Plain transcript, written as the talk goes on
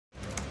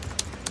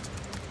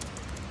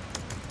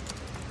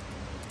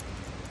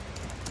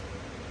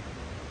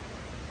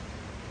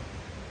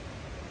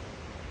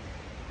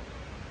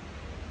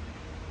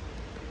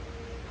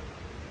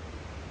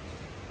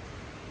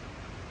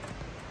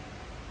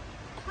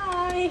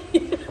Hi!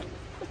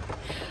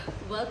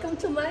 Welcome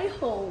to my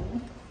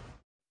home.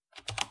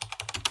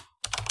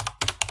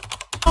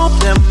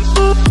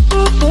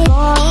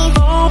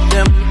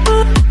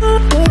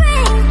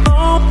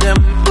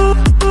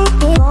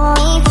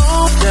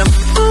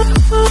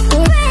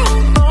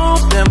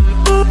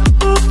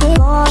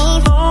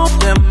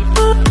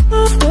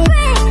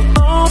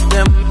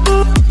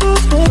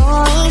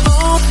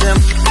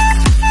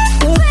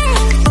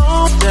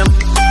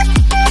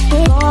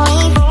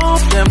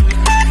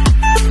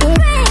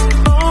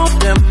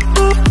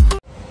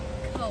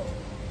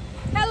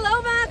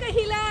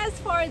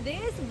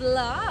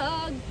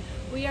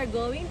 We are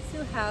going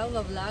to have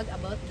a vlog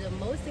about the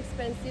most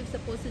expensive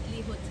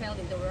supposedly hotel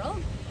in the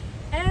world,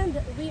 and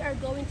we are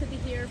going to be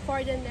here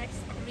for the next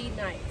 3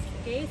 nights.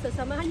 Okay, so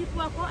samahan niyo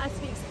po ako as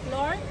we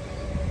explore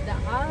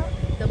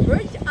the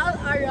Burj Al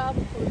Arab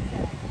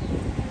Hotel.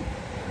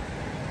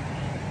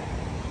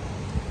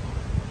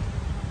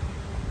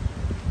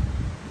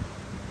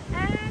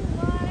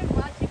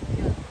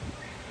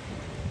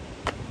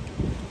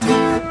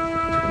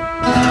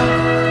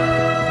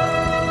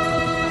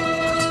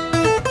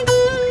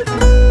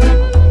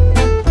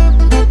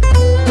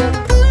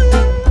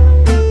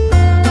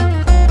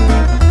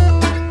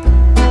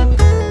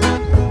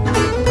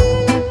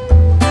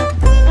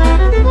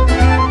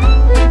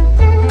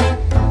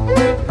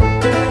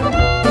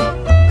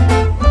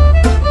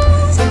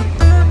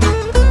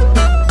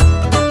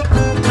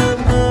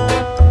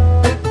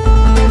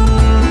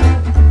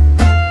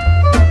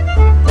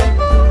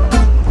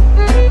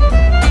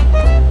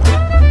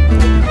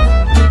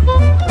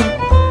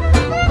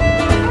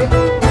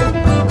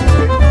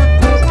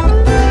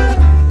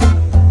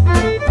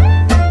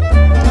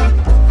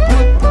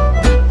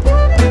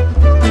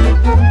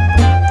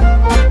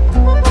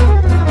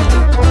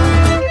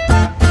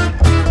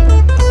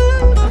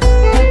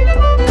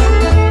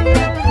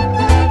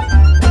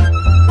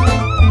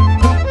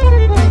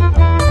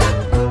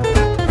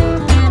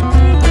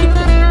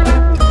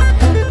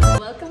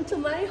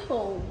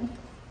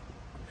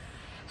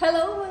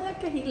 Hello mga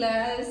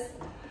kahilas!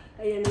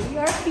 Ayan, we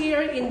are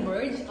here in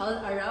Burj Al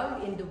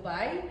Arab in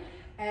Dubai,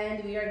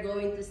 and we are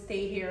going to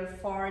stay here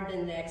for the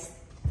next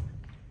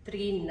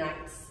 3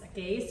 nights.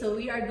 Okay, so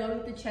we are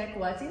going to check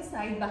what's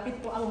inside,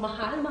 bakit po ang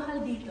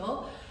mahal-mahal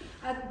dito,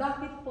 at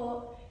bakit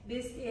po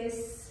this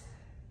is,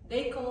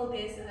 they call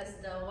this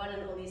as the one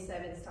and only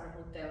 7-star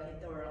hotel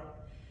in the world.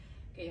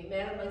 Okay,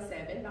 meron bang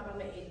 7? Baka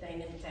may 8,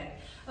 9, and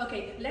 10.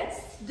 Okay,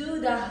 let's do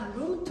the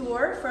room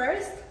tour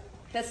first.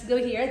 Let's go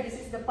here. This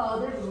is the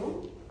powder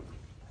room.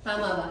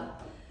 Tama ba?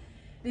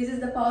 This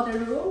is the powder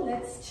room.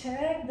 Let's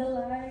check the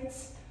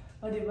lights.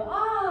 O, diba?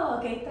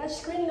 Oh, okay.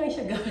 Touchscreen lang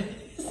siya,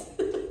 guys.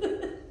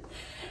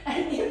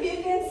 And if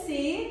you can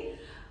see,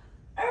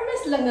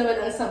 Hermes lang naman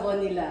ang sabon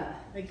nila.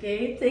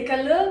 Okay? Take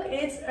a look.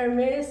 It's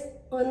Hermes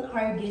on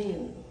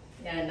Arginin.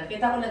 Yan.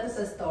 Nakita ko na ito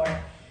sa store.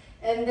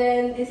 And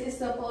then, this is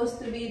supposed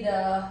to be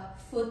the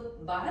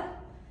foot bath.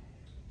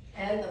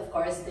 And, of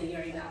course, the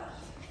urinal.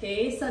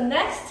 Okay? So,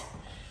 next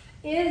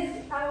is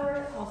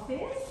our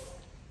office.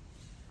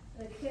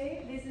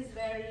 Okay, this is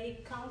very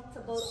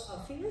comfortable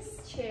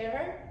office,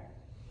 chair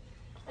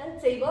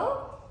and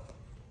table.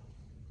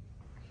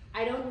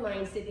 I don't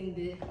mind sitting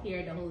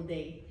here the whole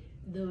day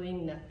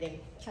doing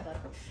nothing. Shut up.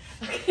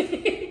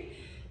 Okay,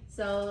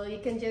 so you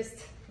can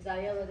just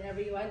dial whatever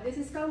you want. This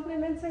is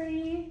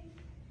complimentary,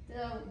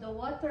 the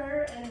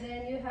water, and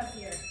then you have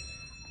here.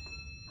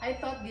 I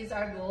thought these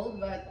are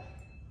gold, but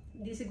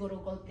this siguro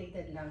gold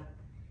plated lang.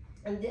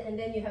 And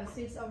then you have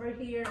seats over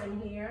here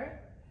and here.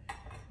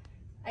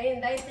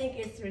 And I think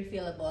it's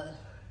refillable.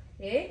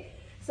 Okay?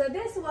 So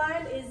this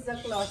one is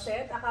the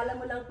closet. Akala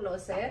mo lang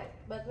closet.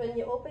 But when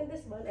you open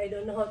this one, I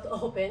don't know how to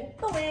open.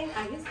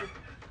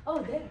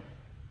 Oh, there.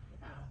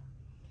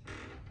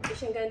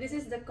 This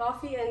is the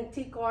coffee and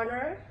tea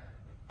corner.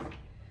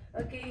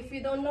 Okay, if you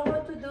don't know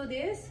how to do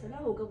this,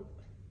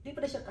 di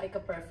pa na siya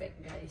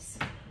ka-perfect, guys.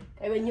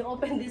 Okay, when you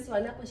open this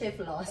one, ako siya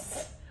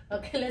floss.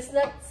 Okay, let's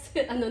not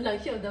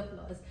show the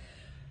flaws.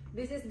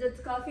 This is the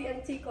coffee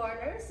and tea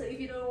corner. So if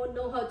you don't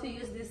know how to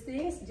use these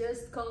things,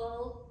 just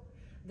call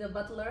the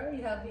butler you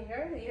have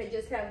here. You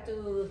just have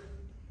to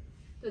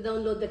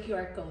download the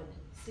QR code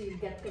so you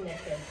get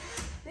connected.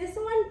 This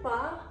one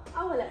pa,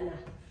 wala na.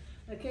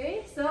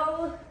 Okay,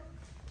 so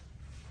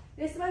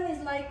this one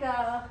is like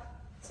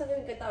saan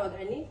yung katawag,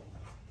 ani?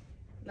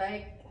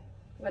 Like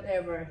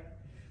whatever,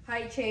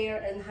 high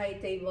chair and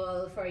high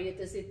table for you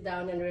to sit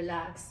down and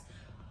relax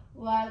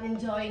while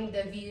enjoying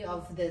the view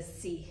of the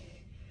sea.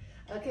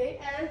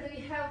 Okay, and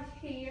we have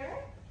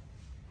here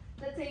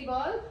the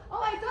table.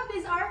 Oh, I thought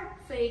these are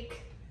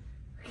fake.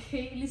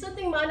 Okay, listen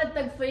ting manad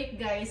tag fake,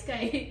 guys.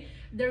 Kay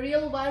the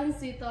real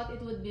ones we thought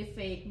it would be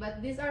fake, but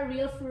these are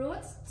real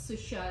fruits.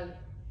 Social.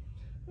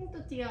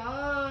 Ito tiya,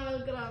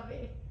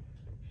 grabe.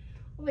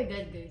 Oh my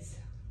god, guys.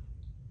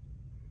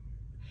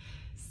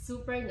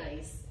 Super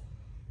nice.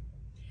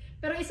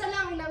 Pero isa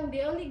lang,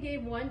 they only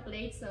gave 1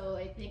 plate, so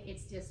I think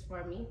it's just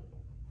for me.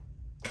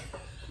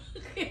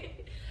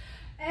 Okay.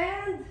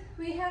 And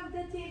we have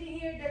the TV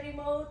here, the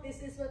remote.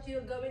 This is what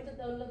you're going to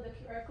download, the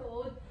QR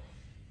code.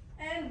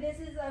 And this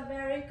is a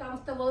very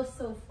comfortable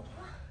sofa.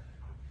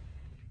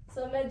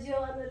 So medyo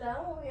ano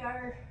lang, we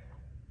are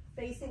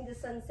facing the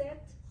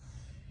sunset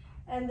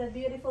and the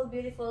beautiful,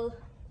 beautiful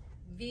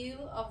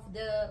view of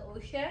the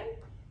ocean.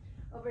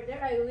 Over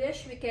there, I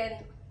wish we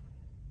can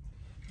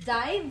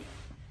dive.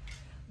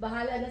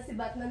 Bahala na si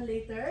Batman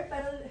later.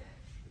 Pero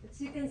as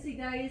you can see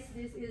guys,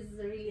 this is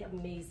really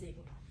amazing.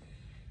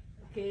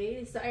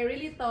 Okay, so I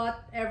really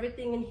thought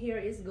everything in here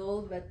is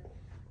gold, but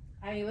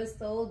I was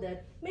told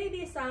that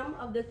maybe some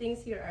of the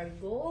things here are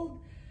gold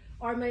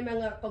or may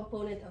mga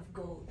component of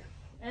gold.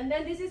 And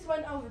then this is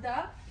one of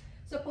the,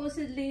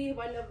 supposedly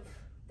one of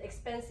the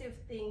expensive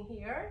thing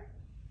here.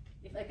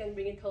 If I can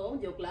bring it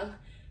home, joke lang.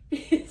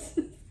 This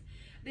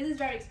is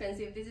very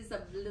expensive. This is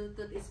a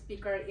Bluetooth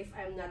speaker if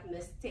I'm not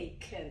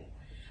mistaken.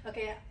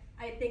 Okay,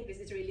 I think this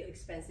is really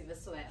expensive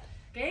as well.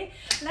 Okay,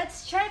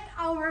 let's check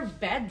our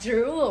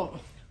bedroom,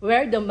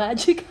 where the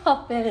magic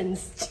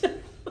happens.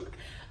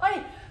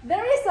 Oh,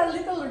 there is a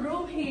little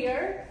room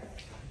here.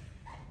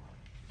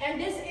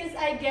 And this is,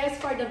 I guess,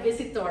 for the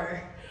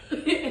visitor.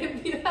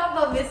 If you have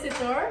a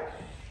visitor,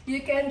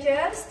 you can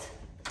just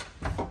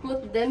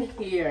put them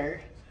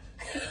here.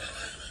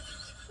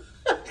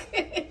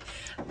 Okay,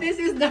 this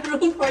is the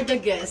room for the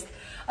guest.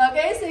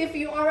 Okay, so if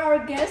you are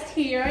our guest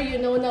here, you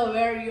know now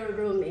where your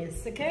room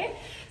is. Okay,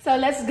 so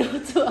let's go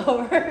to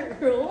our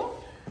room.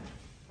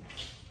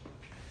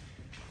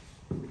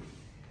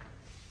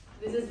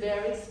 This is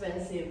very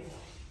expensive,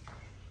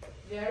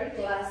 very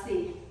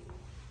classy.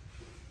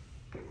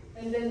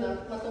 And then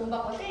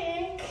matumba ko,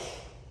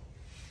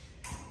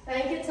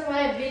 thank you to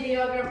my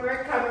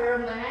videographer,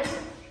 cameraman.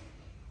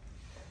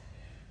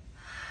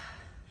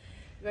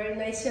 Very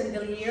nice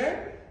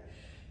chandelier.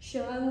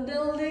 Chandelier.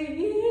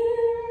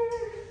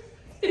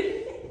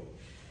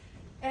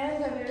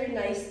 And a very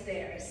nice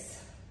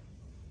stairs.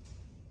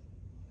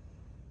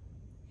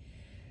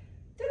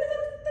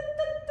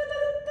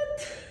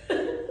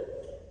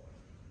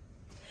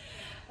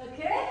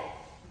 Okay.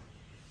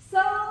 So,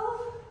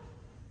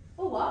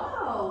 oh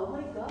wow, oh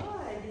my God,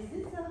 is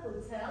this a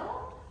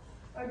hotel?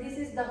 Or this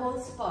is the whole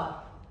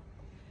spa?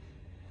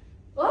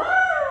 Wow,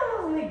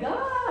 oh my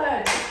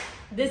God.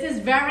 This is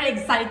very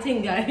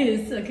exciting,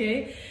 guys,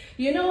 okay?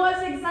 You know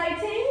what's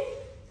exciting?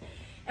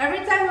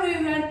 Every time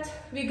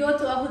we go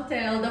to a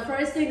hotel, the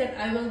first thing that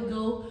I will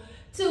go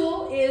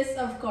to is,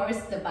 of course,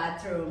 the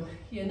bathroom.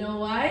 You know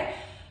why?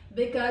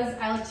 Because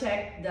I'll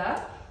check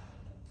the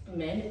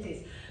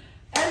amenities.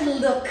 And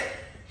look,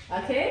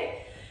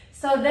 okay?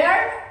 So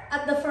there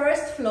at the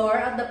first floor,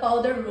 at the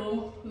powder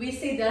room, we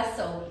see the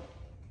soap,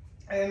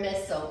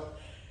 Hermes soap.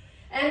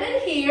 And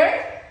then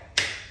here,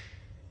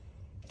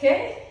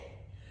 okay?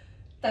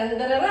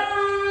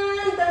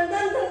 Tan-da-da-dan!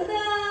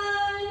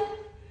 Tan-dan-dan-dan!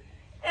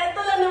 Eto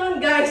lang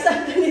naman guys,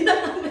 ang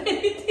kanilang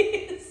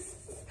amenities.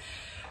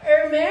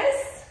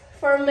 Hermes,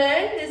 for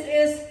men, this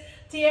is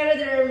Tierra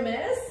de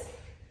Hermes.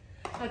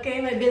 Okay,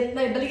 may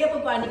balikan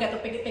po ani ka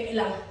to, piki-piki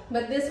lang.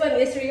 But this one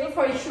is real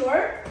for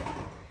sure.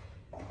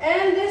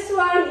 And this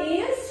one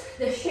is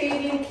the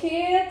shaving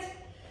kit,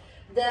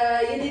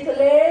 the eau de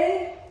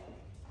toilette.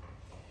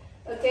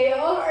 Okay,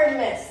 all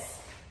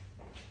Hermes.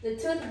 The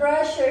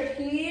toothbrush are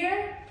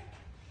here.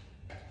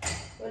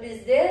 What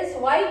is this?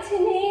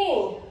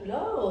 Whitening.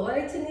 No,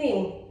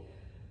 whitening.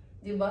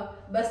 Diba?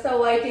 Basta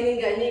whitening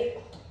gani.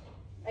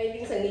 I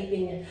think sa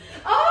ngipin niya.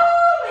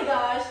 Oh my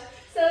gosh!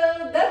 So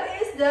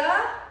that is the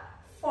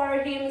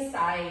for him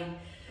side.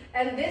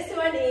 And this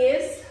one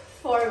is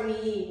for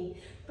me.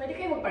 Pwede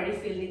kayo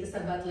magpa-refill dito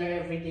sa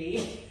Butler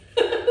everyday.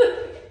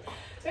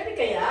 Pwede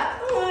kaya?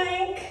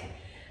 Oink!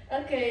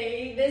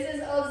 Okay, this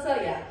is also,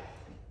 yeah.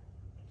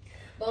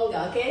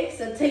 Bongga, okay?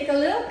 So take a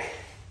look.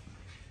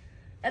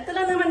 Ito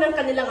lang naman ang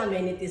kanilang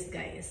amenities,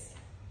 guys.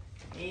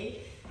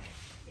 Okay?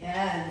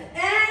 Yan.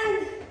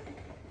 And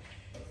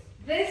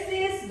this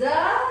is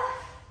the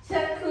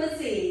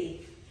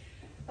jacuzzi.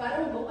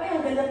 Parang bukay,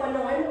 ang ganda pa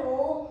naman,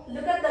 oh.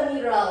 Look at the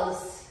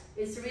murals.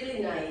 It's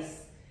really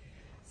nice.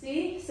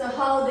 See? So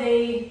how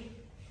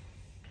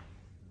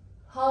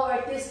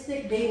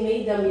artistic they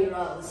made the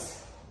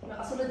murals.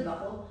 Nakasunod ba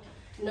ako?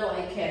 No,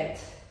 I can't.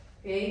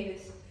 Okay?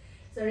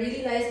 It's a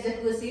really nice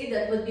jacuzzi.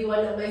 That would be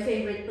one of my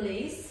favorite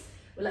places.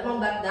 Wala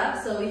mang bathtub,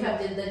 so we have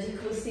the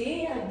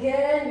jacuzzi.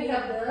 Again, we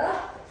have the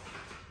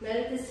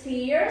amenities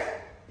here.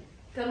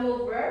 Come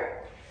over.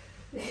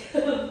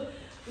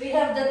 We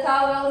have the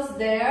towels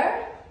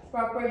there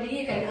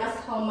properly. You can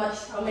ask how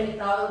many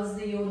towels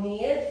do you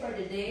need for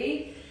the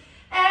day.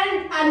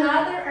 And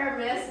another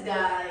Hermes,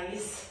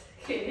 guys.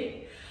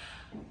 Okay.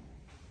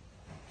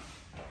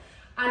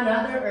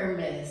 Another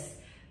Hermes.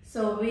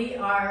 So we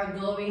are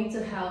going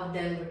to have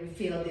them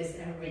refill this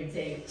every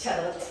day.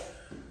 Charot.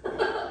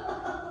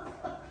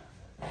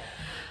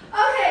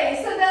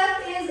 Okay, so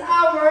that is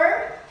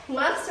our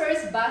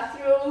master's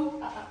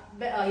bathroom.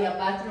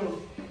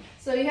 Bathroom.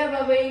 So you have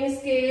a weighing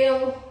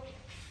scale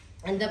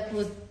and the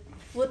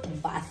foot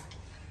bath.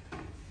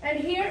 And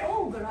here,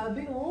 oh,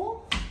 grabe,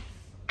 oh.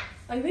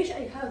 I wish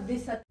I have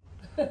this at...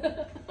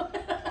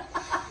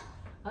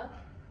 Huh?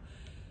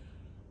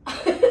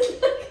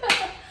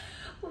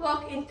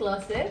 Walk-in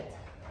closet.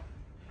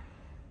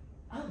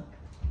 Oh,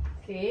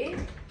 okay.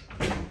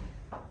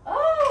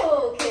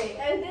 Oh, okay.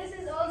 And this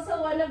is also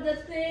one of the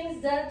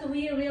things that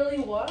we really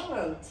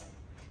want.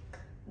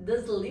 The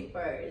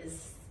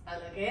slippers.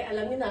 Okay,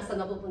 alam niyo na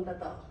saan napupunta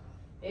to.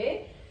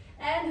 Okay?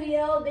 And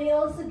they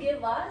also give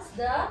us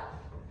the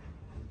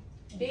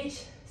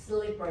beach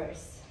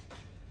slippers.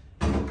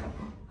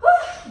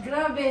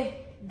 Grabe.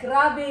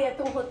 Grabe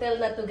itong hotel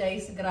na to,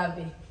 guys.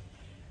 Grabe.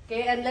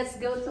 Okay, and let's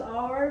go to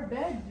our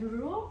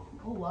bedroom.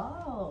 Oh,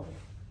 wow.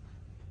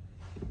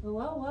 Oh,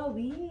 wow,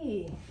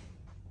 wowee.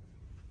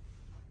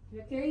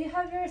 Okay, you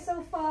have your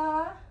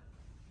sofa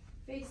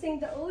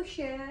facing the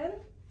ocean.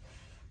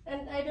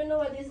 And I don't know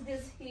what is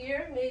this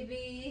here.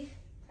 Maybe...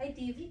 Hi,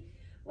 TV.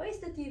 Why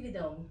is the TV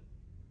down?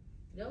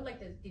 You don't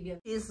like the TV?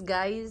 Yes,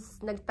 guys.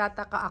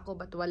 Nagtataka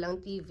ako ba't walang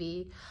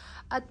TV.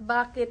 At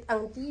bakit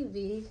ang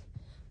TV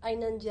ay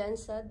nandyan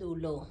sa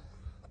dulo.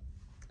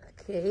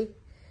 Okay.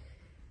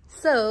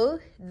 So,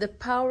 the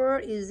power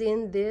is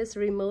in this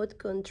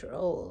remote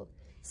control.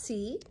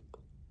 See?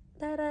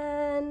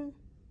 Taran!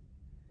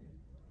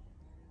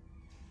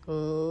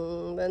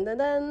 Dun dun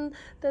dun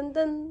dun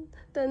dun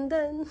dun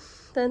dun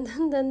dun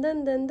dun dun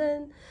dun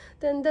dun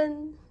dun dun.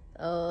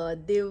 Oh,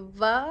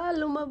 diba?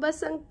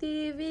 Lumabas ang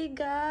TV,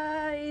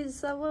 guys.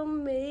 So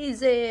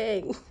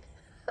amazing!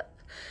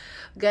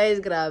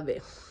 Guys, grabe.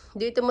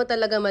 Dito mo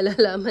talaga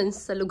malalaman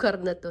sa lugar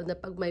na to na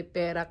pag may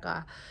pera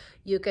ka,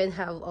 you can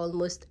have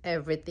almost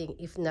everything,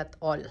 if not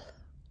all.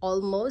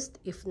 Almost,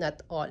 if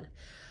not all.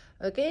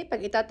 Okay? Pag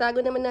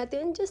itatago naman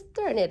natin, just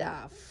turn it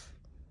off.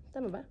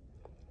 Tama ba?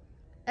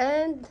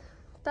 And,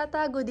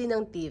 tatago din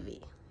ng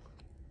TV.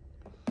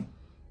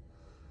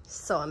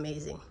 So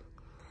amazing.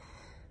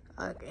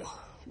 Okay.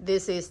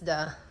 This is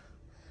the,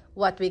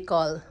 what we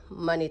call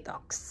money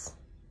talks.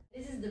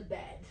 This is the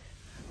bed.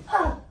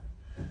 Oh!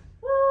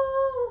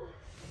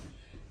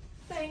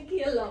 Thank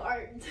you,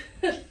 Lord.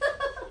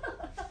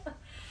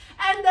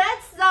 And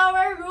that's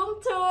our room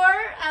tour.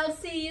 I'll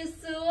see you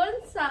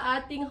soon sa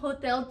ating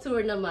hotel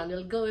tour naman.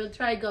 We'll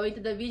try going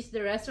to the beach,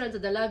 the restaurant, to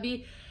the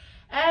lobby,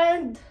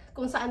 and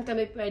kung saan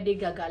kami pwede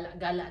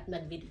gagala-gala at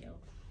mag-video.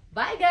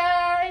 Bye,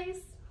 guys!